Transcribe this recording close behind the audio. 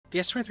The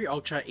S23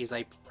 Ultra is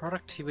a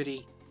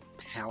productivity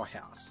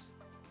powerhouse.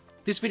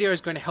 This video is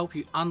going to help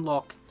you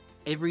unlock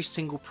every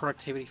single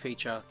productivity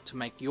feature to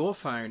make your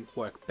phone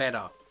work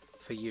better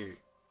for you.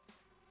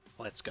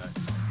 Let's go.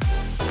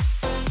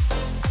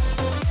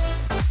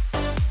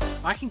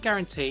 I can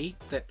guarantee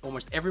that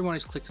almost everyone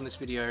who's clicked on this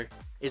video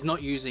is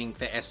not using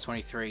their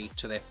S23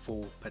 to their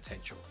full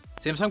potential.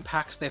 Samsung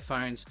packs their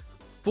phones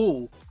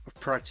full of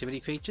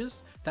productivity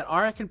features that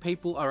I reckon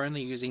people are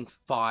only using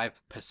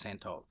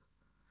 5% of.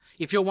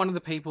 If you're one of the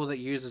people that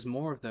uses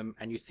more of them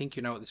and you think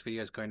you know what this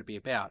video is going to be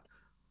about,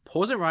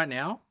 pause it right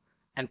now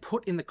and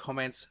put in the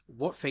comments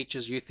what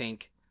features you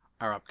think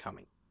are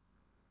upcoming.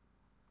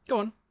 Go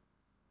on.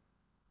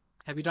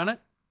 Have you done it?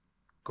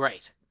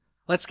 Great.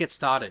 Let's get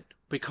started,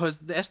 because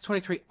the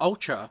S23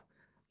 Ultra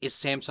is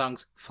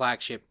Samsung's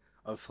flagship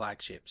of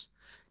flagships.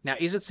 Now,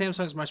 is it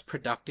Samsung's most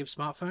productive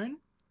smartphone?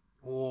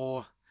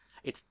 Or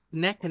it's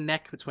neck and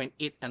neck between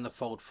it and the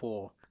Fold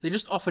 4. They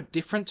just offer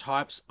different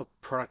types of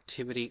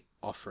productivity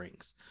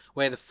offerings,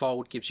 where the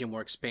Fold gives you a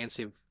more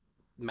expansive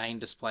main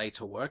display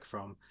to work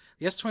from.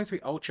 The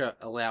S23 Ultra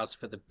allows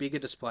for the bigger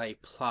display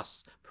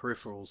plus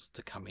peripherals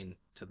to come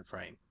into the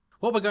frame.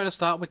 What we're going to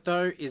start with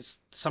though is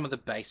some of the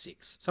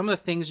basics, some of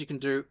the things you can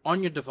do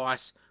on your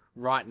device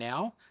right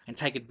now and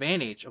take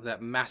advantage of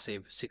that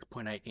massive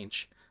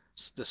 6.8-inch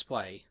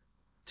display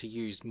to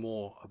use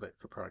more of it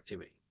for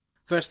productivity.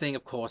 First thing,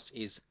 of course,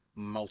 is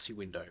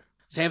multi-window.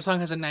 Samsung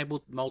has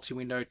enabled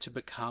multi-window to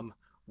become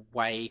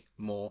way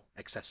more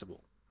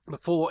accessible.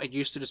 Before, it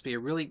used to just be a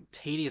really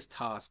tedious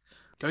task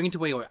going into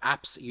where your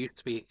apps used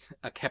to be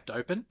kept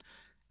open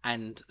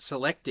and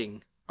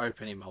selecting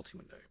open in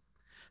multi-window.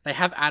 They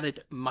have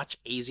added much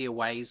easier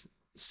ways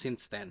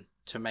since then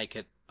to make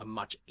it a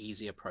much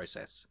easier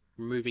process,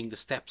 removing the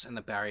steps and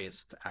the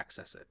barriers to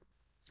access it.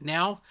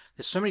 Now,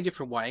 there's so many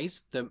different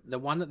ways. The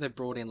one that they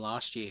brought in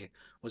last year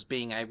was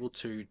being able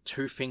to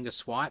two-finger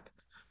swipe.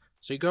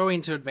 So you go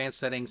into advanced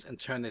settings and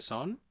turn this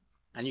on,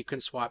 and you can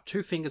swipe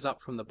two fingers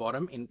up from the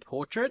bottom in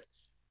portrait,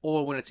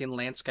 or when it's in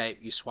landscape,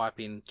 you swipe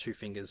in two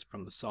fingers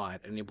from the side,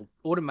 and it will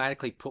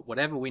automatically put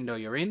whatever window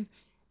you're in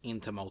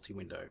into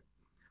multi-window.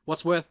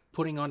 What's worth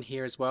putting on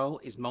here as well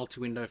is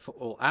multi-window for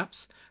all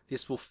apps.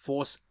 This will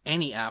force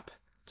any app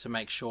to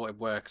make sure it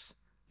works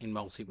in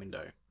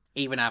multi-window,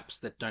 even apps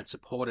that don't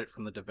support it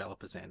from the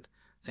developer's end.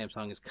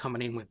 Samsung is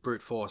coming in with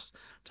brute force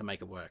to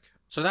make it work.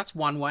 So that's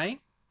one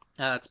way.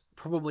 It's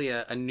probably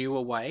a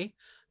newer way.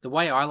 The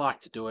way I like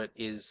to do it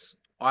is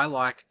I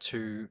like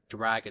to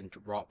drag and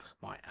drop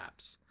my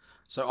apps.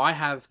 So I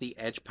have the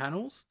edge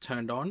panels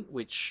turned on,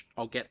 which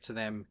I'll get to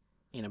them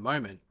in a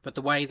moment. But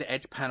the way the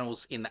edge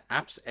panels in the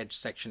apps edge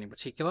section in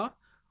particular,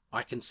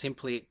 I can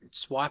simply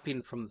swipe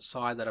in from the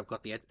side that I've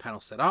got the edge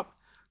panel set up,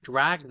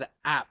 drag the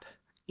app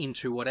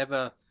into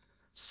whatever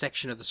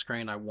section of the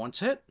screen I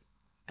want it,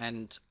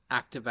 and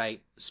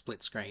activate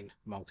split screen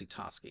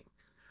multitasking.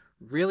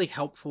 Really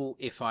helpful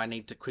if I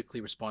need to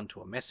quickly respond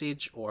to a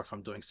message or if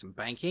I'm doing some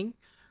banking.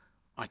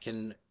 I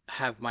can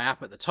have my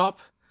app at the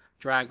top,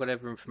 drag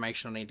whatever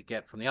information I need to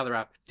get from the other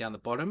app down the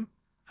bottom,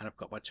 and I've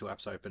got my two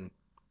apps open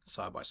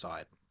side by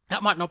side.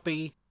 That might not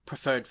be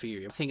preferred for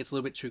you. I think it's a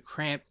little bit too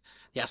cramped.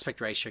 The aspect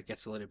ratio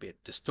gets a little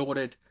bit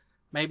distorted.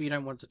 Maybe you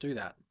don't want to do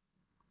that.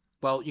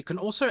 Well, you can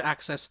also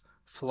access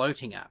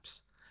floating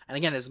apps. And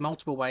again, there's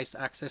multiple ways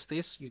to access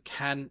this. You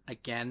can,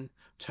 again,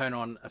 turn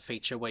on a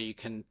feature where you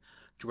can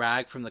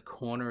drag from the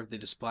corner of the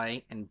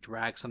display and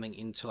drag something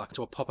into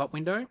a pop-up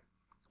window.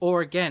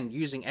 Or again,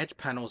 using edge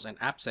panels and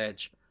apps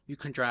edge, you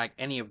can drag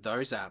any of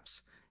those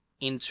apps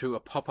into a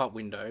pop-up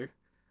window.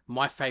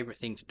 My favorite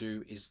thing to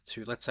do is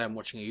to, let's say I'm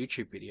watching a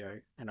YouTube video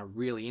and I'm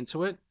really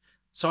into it,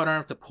 so I don't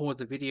have to pause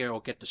the video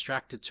or get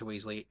distracted too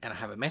easily and I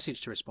have a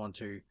message to respond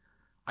to.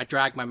 I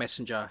drag my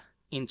messenger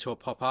into a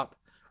pop-up,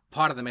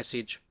 part of the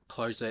message,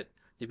 close it,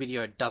 the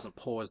video doesn't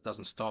pause,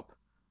 doesn't stop,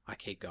 I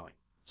keep going.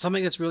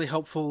 Something that's really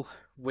helpful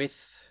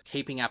with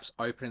keeping apps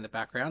open in the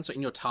background, so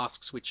in your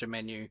task switcher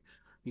menu,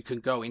 you can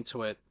go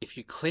into it. If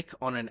you click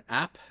on an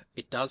app,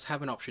 it does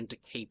have an option to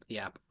keep the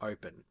app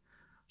open.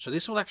 So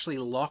this will actually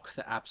lock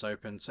the apps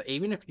open. So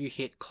even if you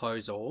hit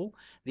close all,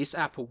 this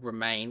app will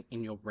remain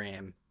in your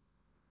RAM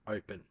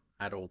open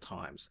at all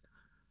times.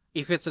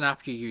 If it's an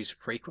app you use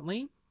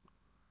frequently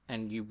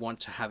and you want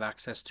to have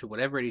access to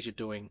whatever it is you're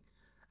doing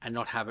and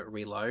not have it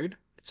reload,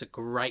 it's a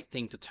great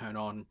thing to turn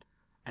on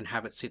and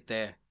have it sit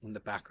there in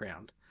the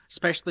background.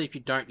 Especially if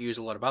you don't use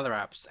a lot of other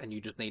apps and you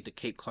just need to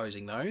keep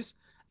closing those,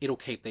 it'll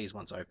keep these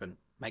ones open.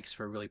 Makes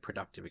for a really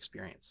productive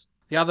experience.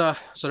 The other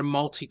sort of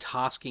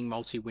multitasking,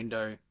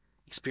 multi-window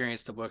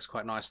experience that works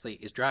quite nicely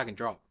is drag and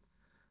drop.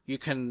 You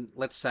can,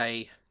 let's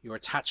say you're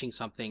attaching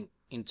something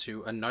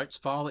into a notes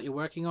file that you're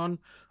working on,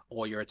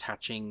 or you're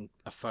attaching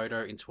a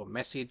photo into a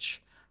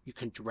message. You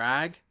can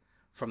drag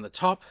from the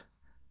top,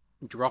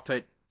 drop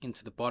it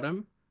into the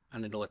bottom,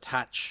 and it'll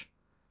attach.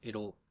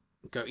 It'll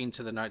go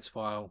into the notes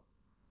file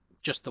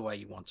just the way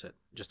you want it,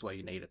 just the way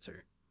you need it to.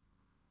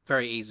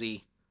 Very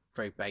easy,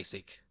 very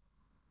basic,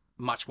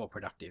 much more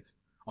productive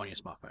on your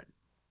smartphone.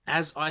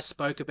 As I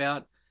spoke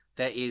about,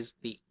 there is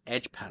the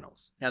edge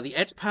panels. Now, the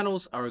edge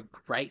panels are a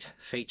great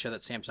feature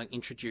that Samsung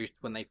introduced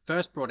when they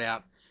first brought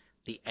out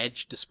the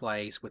edge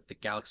displays with the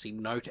Galaxy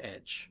Note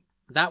Edge.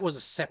 That was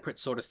a separate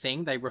sort of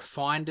thing. They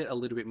refined it a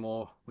little bit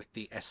more with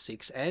the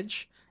S6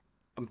 Edge.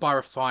 And by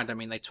refined, I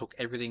mean they took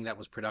everything that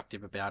was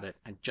productive about it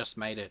and just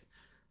made it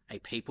a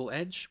people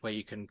edge where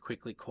you can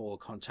quickly call a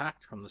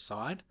contact from the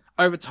side.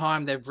 Over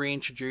time, they've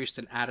reintroduced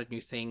and added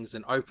new things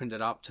and opened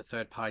it up to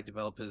third-party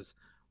developers,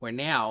 where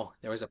now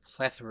there is a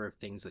plethora of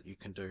things that you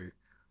can do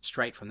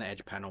straight from the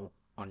edge panel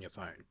on your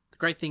phone. The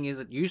great thing is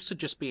it used to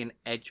just be an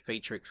edge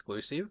feature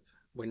exclusive,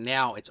 where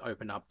now it's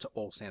opened up to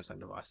all Samsung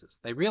devices.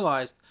 They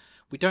realized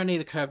we don't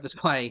need a curved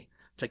display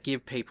to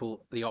give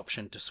people the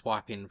option to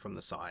swipe in from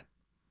the side.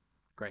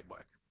 Great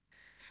work.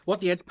 What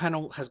the edge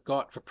panel has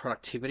got for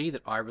productivity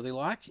that I really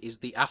like is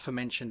the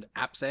aforementioned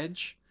apps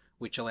edge,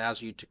 which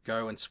allows you to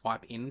go and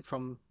swipe in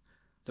from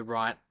the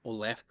right or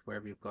left,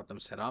 wherever you've got them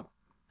set up.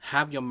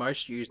 Have your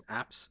most used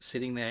apps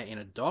sitting there in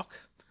a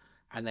dock,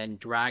 and then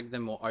drag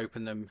them or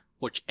open them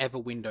whichever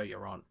window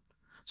you're on.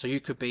 So you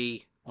could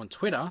be on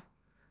Twitter,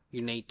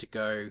 you need to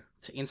go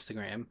to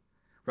Instagram.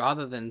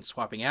 Rather than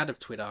swiping out of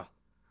Twitter,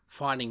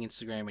 finding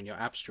Instagram in your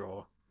apps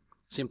drawer,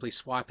 simply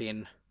swipe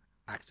in,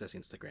 access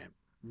Instagram.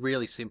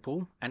 Really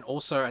simple. And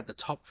also at the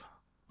top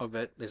of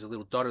it, there's a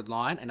little dotted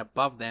line, and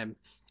above them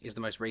is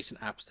the most recent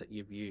apps that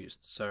you've used.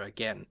 So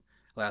again,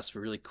 allows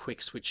for really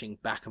quick switching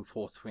back and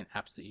forth between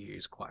apps that you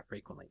use quite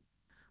frequently.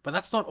 But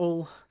that's not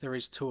all there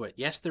is to it.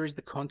 Yes, there is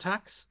the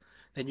contacts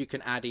that you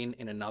can add in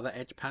another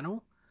edge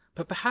panel,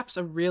 but perhaps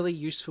a really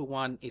useful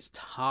one is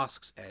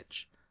Tasks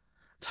Edge.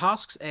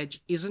 Tasks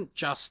Edge isn't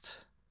just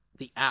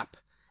the app,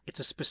 it's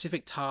a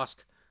specific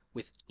task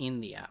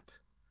within the app.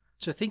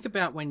 So think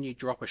about when you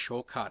drop a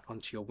shortcut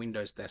onto your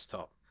Windows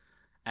desktop,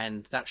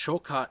 and that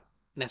shortcut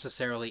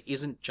necessarily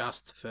isn't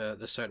just for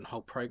the certain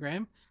whole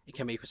program, it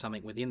can be for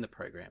something within the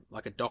program,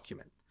 like a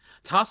document.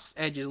 Tasks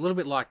Edge is a little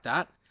bit like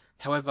that.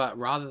 However,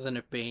 rather than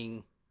it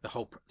being the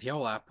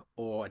whole app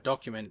or a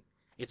document,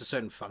 it's a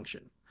certain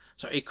function.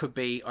 So it could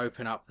be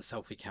open up the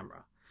selfie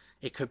camera.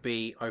 It could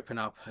be open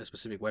up a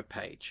specific web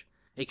page.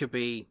 It could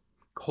be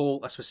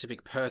call a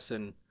specific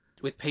person.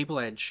 With People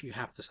Edge, you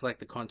have to select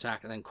the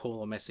contact and then call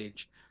or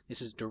message.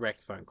 This is a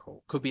direct phone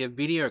call. Could be a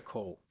video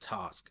call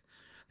task.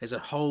 There's a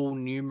whole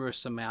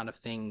numerous amount of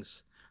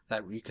things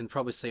that you can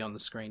probably see on the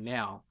screen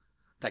now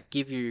that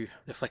give you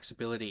the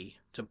flexibility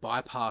to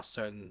bypass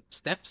certain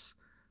steps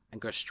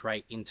and go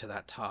straight into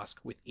that task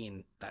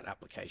within that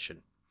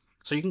application.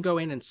 So you can go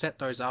in and set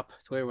those up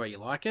to wherever you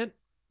like it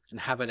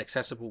and have it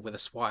accessible with a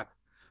swipe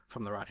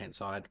from the right hand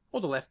side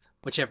or the left,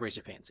 whichever is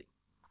your fancy.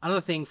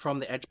 Another thing from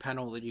the edge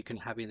panel that you can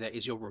have in there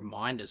is your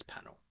reminders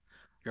panel.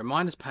 Your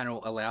reminders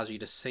panel allows you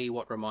to see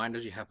what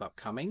reminders you have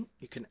upcoming.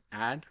 You can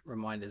add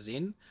reminders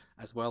in,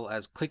 as well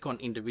as click on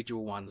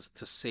individual ones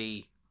to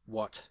see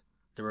what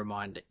the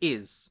reminder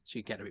is, so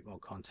you get a bit more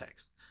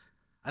context.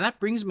 And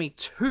that brings me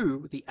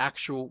to the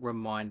actual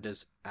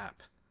Reminders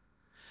app.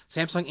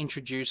 Samsung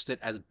introduced it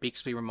as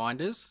Bixby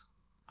Reminders.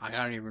 I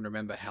don't even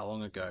remember how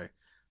long ago,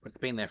 but it's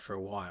been there for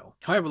a while.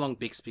 However long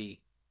Bixby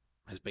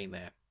has been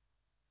there.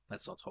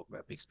 Let's not talk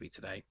about Bixby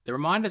today. The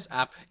Reminders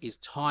app is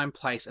time,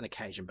 place, and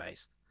occasion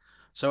based.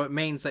 So it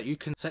means that you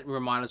can set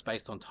reminders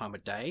based on time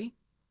of day,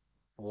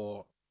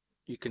 or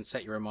you can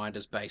set your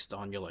reminders based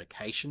on your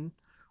location,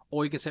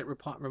 or you can set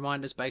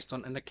reminders based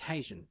on an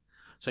occasion.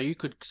 So you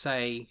could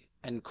say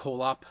and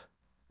call up,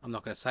 I'm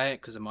not going to say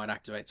it because it might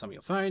activate some of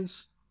your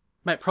phones.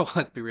 Mate, probably,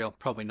 let's be real,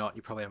 probably not.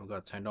 You probably haven't got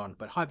it turned on.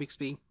 But hi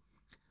Bixby,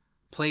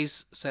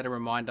 please set a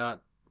reminder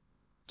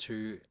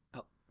to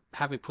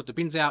have me put the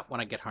bins out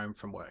when I get home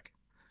from work.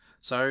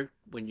 So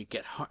when you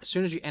get home, as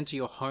soon as you enter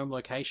your home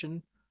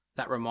location,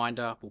 that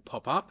reminder will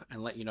pop up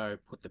and let you know,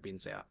 put the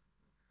bins out.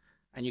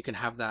 And you can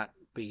have that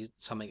be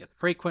something that's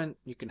frequent.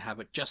 You can have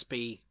it just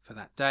be for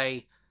that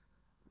day,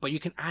 but you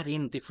can add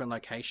in different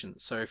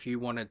locations. So if you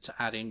wanted to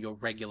add in your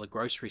regular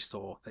grocery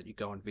store that you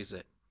go and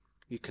visit,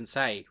 you can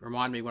say,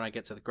 remind me when I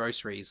get to the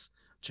groceries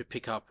to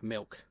pick up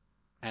milk.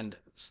 And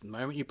the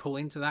moment you pull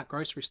into that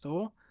grocery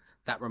store,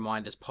 that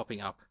reminder's popping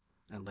up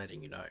and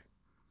letting you know.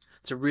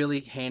 It's a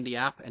really handy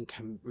app and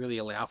can really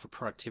allow for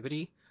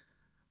productivity.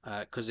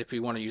 Because if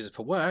you want to use it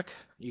for work,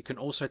 you can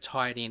also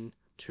tie it in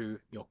to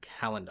your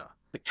calendar.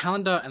 The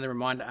calendar and the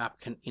reminder app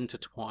can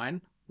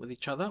intertwine with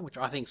each other, which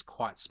I think is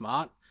quite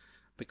smart,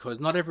 because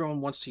not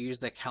everyone wants to use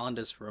their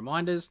calendars for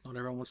reminders. Not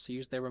everyone wants to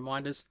use their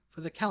reminders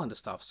for the calendar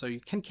stuff. So you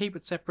can keep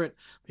it separate,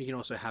 but you can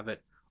also have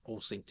it all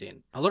synced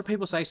in. A lot of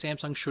people say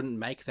Samsung shouldn't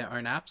make their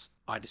own apps.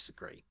 I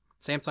disagree.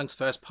 Samsung's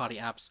first-party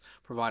apps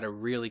provide a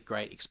really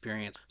great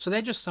experience. So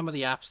they're just some of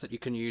the apps that you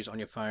can use on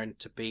your phone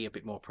to be a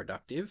bit more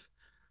productive.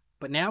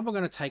 But now we're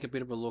going to take a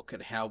bit of a look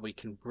at how we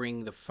can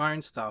bring the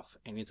phone stuff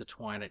and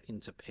intertwine it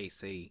into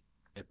PC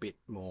a bit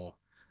more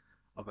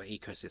of an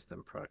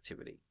ecosystem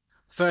productivity.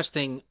 First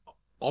thing,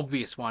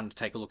 obvious one to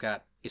take a look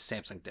at is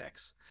Samsung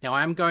DeX. Now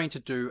I am going to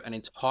do an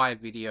entire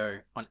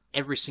video on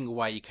every single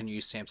way you can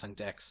use Samsung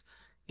DeX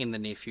in the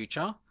near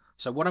future.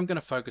 So what I'm going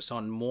to focus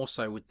on more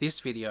so with this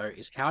video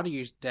is how to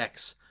use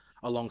DeX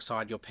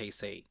alongside your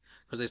PC,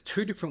 because there's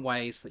two different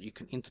ways that you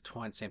can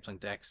intertwine Samsung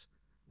DeX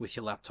with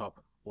your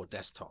laptop or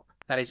desktop.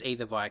 That is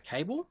either via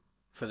cable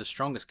for the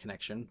strongest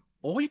connection,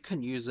 or you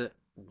can use it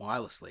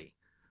wirelessly.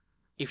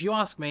 If you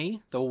ask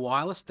me, the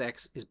wireless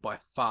DeX is by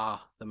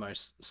far the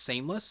most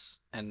seamless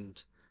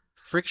and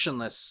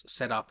frictionless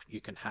setup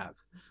you can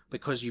have,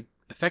 because you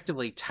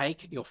effectively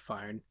take your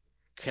phone,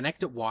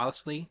 connect it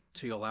wirelessly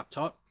to your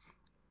laptop,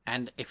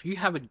 and if you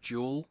have a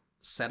dual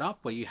setup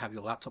where you have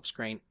your laptop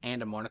screen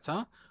and a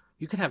monitor,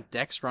 you can have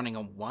DeX running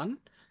on one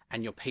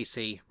and your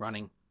PC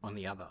running on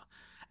the other.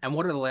 And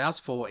what it allows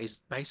for is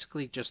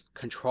basically just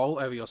control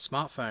over your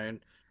smartphone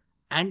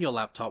and your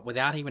laptop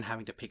without even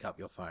having to pick up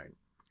your phone.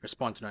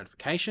 Respond to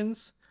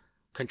notifications,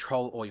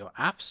 control all your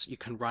apps. You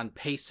can run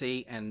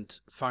PC and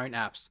phone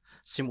apps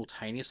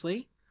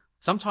simultaneously.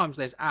 Sometimes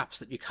there's apps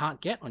that you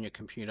can't get on your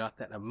computer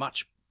that are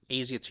much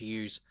easier to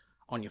use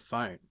on your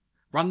phone.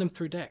 Run them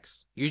through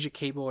DeX. Use your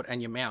keyboard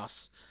and your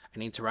mouse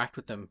and interact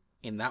with them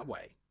in that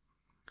way.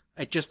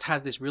 It just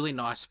has this really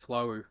nice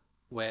flow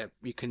where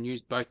you can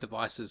use both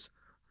devices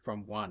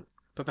from one.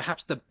 But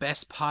perhaps the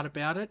best part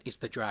about it is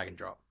the drag and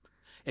drop.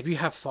 If you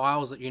have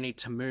files that you need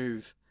to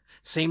move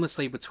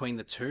seamlessly between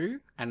the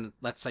two, and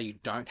let's say you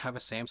don't have a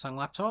Samsung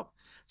laptop,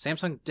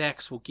 Samsung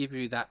DeX will give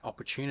you that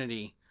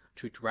opportunity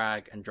to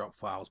drag and drop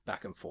files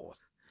back and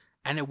forth.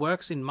 And it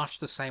works in much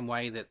the same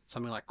way that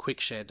something like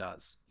QuickShare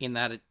does, in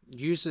that it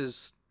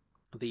uses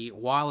the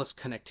wireless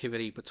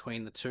connectivity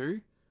between the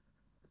two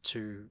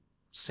to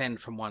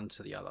send from one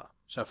to the other.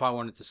 So if I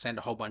wanted to send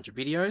a whole bunch of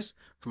videos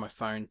from my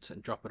phone to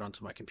drop it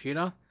onto my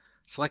computer,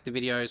 select the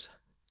videos,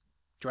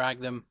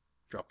 drag them,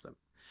 drop them.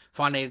 If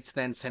I needed to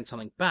then send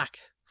something back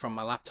from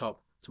my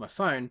laptop to my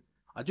phone,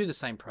 I do the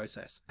same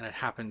process, and it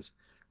happens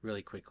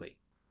really quickly.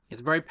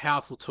 It's a very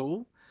powerful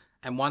tool,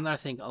 and one that I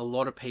think a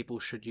lot of people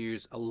should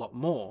use a lot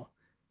more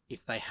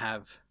if they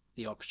have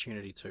the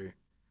opportunity to,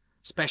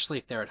 especially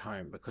if they're at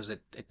home, because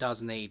it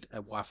does need a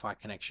Wi-Fi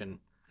connection,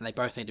 and they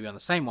both need to be on the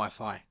same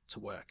Wi-Fi to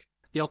work.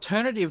 The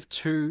alternative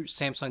to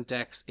Samsung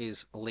DeX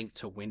is linked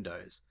to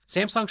Windows.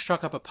 Samsung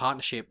struck up a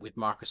partnership with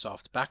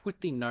Microsoft back with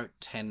the Note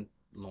 10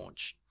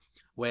 launch,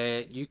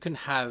 where you can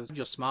have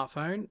your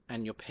smartphone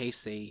and your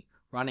PC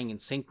running in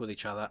sync with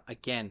each other,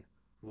 again,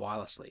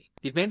 wirelessly.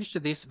 The advantage to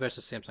this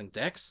versus Samsung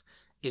DeX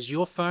is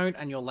your phone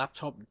and your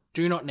laptop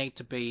do not need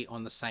to be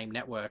on the same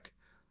network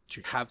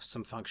to have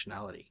some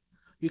functionality.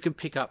 You can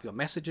pick up your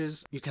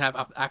messages, you can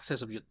have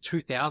access of your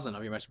 2,000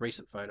 of your most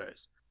recent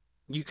photos.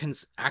 You can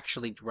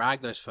actually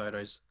drag those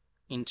photos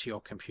into your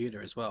computer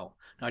as well.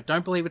 Now, I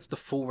don't believe it's the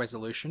full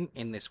resolution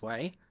in this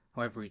way.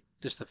 However,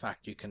 just the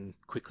fact you can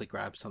quickly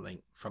grab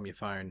something from your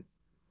phone,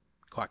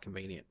 quite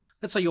convenient.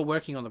 Let's say you're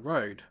working on the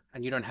road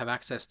and you don't have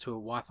access to a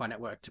Wi-Fi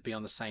network to be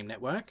on the same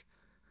network.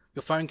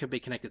 Your phone can be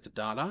connected to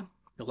data.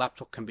 Your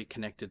laptop can be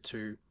connected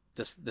to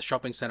the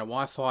shopping center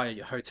Wi-Fi, or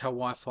your hotel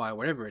Wi-Fi,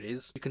 whatever it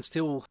is. You can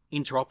still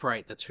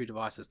interoperate the two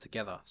devices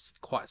together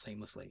quite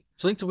seamlessly.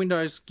 So Link to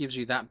Windows gives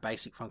you that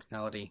basic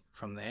functionality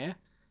from there.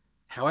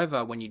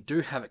 However, when you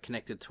do have it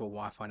connected to a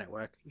Wi-Fi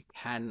network, you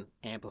can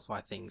amplify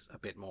things a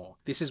bit more.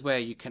 This is where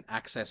you can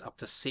access up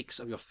to 6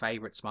 of your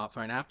favorite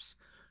smartphone apps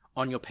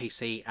on your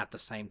PC at the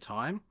same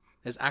time.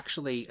 There's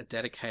actually a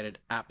dedicated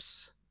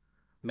apps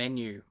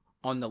menu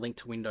on the Link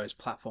to Windows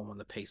platform on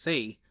the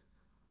PC,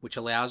 which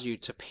allows you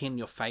to pin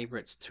your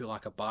favorites to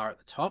like a bar at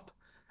the top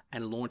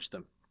and launch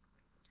them.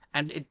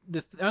 And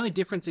the only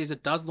difference is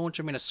it does launch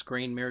them in a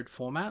screen mirrored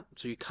format,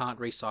 so you can't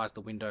resize the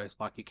windows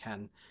like you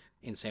can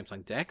in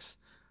Samsung DeX,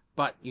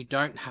 but you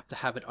don't have to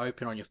have it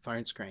open on your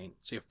phone screen.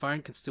 So your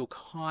phone can still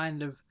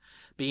kind of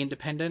be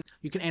independent.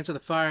 You can answer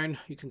the phone,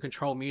 you can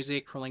control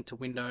music from Link to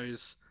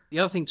Windows. The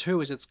other thing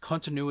too is its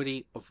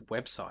continuity of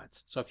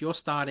websites. So if you're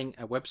starting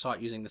a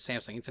website using the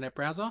Samsung Internet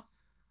Browser,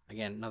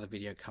 again, another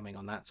video coming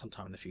on that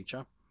sometime in the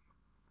future,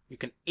 you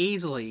can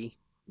easily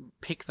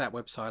pick that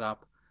website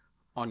up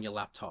on your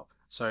laptop.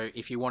 So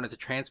if you wanted to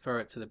transfer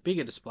it to the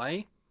bigger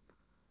display,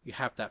 you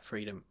have that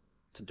freedom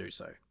to do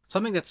so.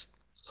 Something that's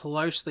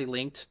closely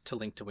linked to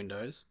Link to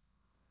Windows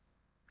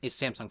is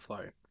Samsung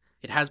Flow.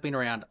 It has been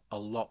around a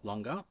lot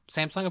longer.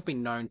 Samsung have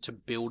been known to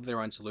build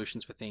their own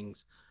solutions for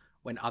things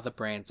when other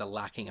brands are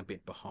lacking a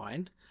bit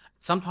behind.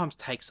 It sometimes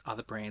takes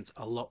other brands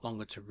a lot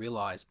longer to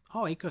realize,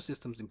 oh,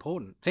 ecosystem's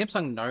important.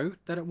 Samsung know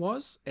that it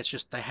was, it's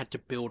just they had to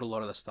build a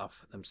lot of the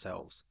stuff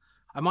themselves.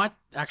 I might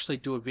actually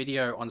do a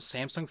video on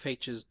Samsung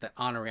features that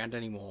aren't around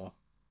anymore,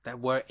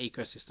 that were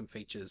ecosystem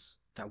features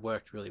that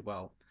worked really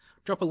well.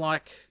 Drop a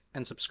like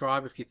and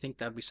subscribe if you think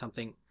that'd be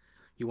something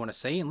you want to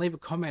see, and leave a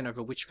comment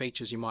over which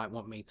features you might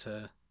want me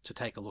to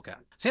take a look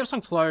at.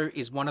 Samsung Flow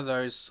is one of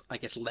those, I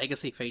guess,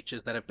 legacy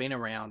features that have been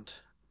around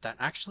that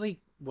actually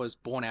was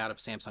born out of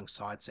Samsung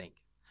SideSync.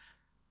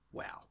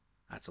 Wow,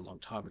 that's a long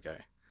time ago.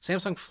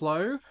 Samsung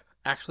Flow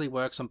actually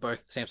works on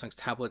both Samsung's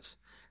tablets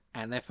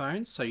and their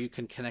phones, so you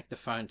can connect the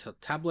phone to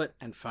tablet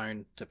and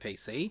phone to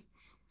PC.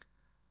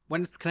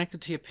 When it's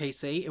connected to your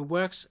PC, it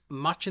works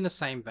much in the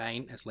same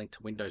vein as Link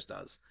to Windows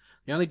does.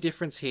 The only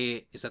difference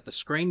here is that the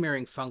screen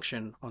mirroring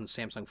function on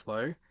Samsung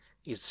Flow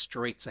is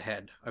streets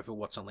ahead over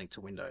what's on linked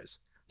to Windows.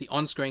 The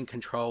on-screen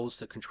controls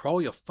to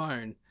control your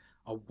phone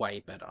are way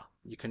better.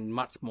 You can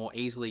much more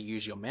easily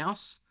use your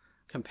mouse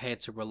compared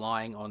to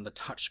relying on the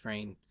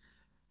touchscreen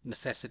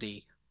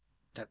necessity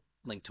that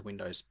Link to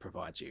Windows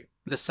provides you.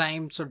 The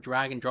same sort of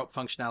drag and drop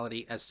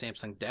functionality as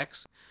Samsung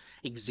DeX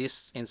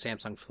exists in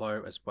Samsung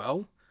Flow as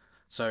well.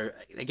 So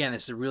again,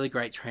 this is a really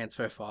great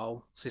transfer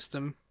file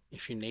system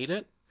if you need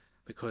it,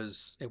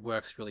 because it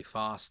works really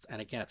fast.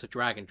 And again, it's a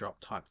drag and drop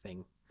type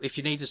thing. If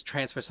you need to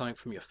transfer something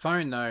from your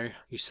phone though,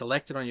 you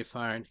select it on your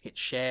phone, hit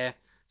share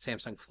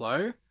Samsung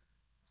Flow,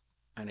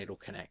 and it'll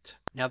connect.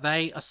 Now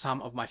they are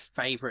some of my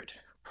favorite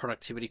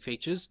productivity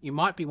features. You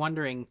might be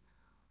wondering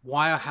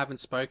why I haven't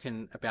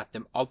spoken about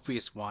the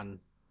obvious one,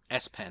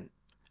 S Pen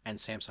and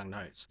Samsung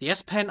Notes. The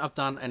S Pen I've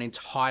done an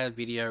entire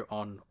video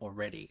on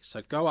already.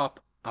 So go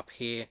up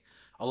here.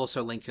 I'll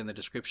also link it in the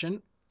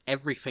description.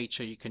 Every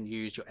feature you can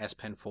use your S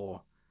Pen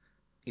for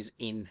is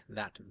in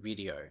that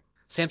video.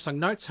 Samsung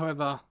Notes,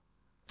 however,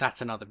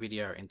 that's another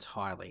video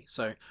entirely.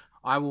 So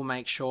I will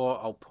make sure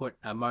I'll put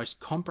a most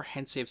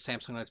comprehensive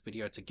Samsung Notes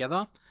video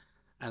together,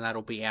 and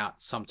that'll be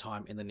out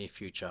sometime in the near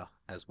future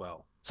as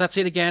well. So that's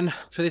it again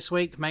for this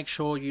week. Make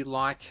sure you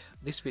like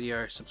this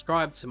video,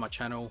 subscribe to my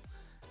channel,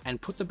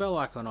 and put the bell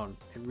icon on.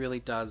 It really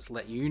does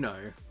let you know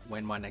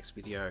when my next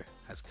video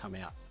has come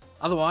out.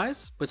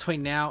 Otherwise,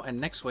 between now and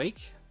next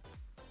week,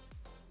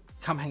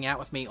 come hang out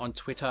with me on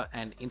Twitter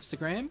and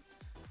Instagram,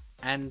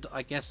 and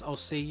I guess I'll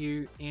see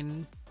you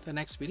in the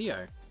next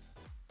video.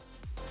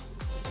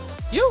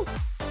 You!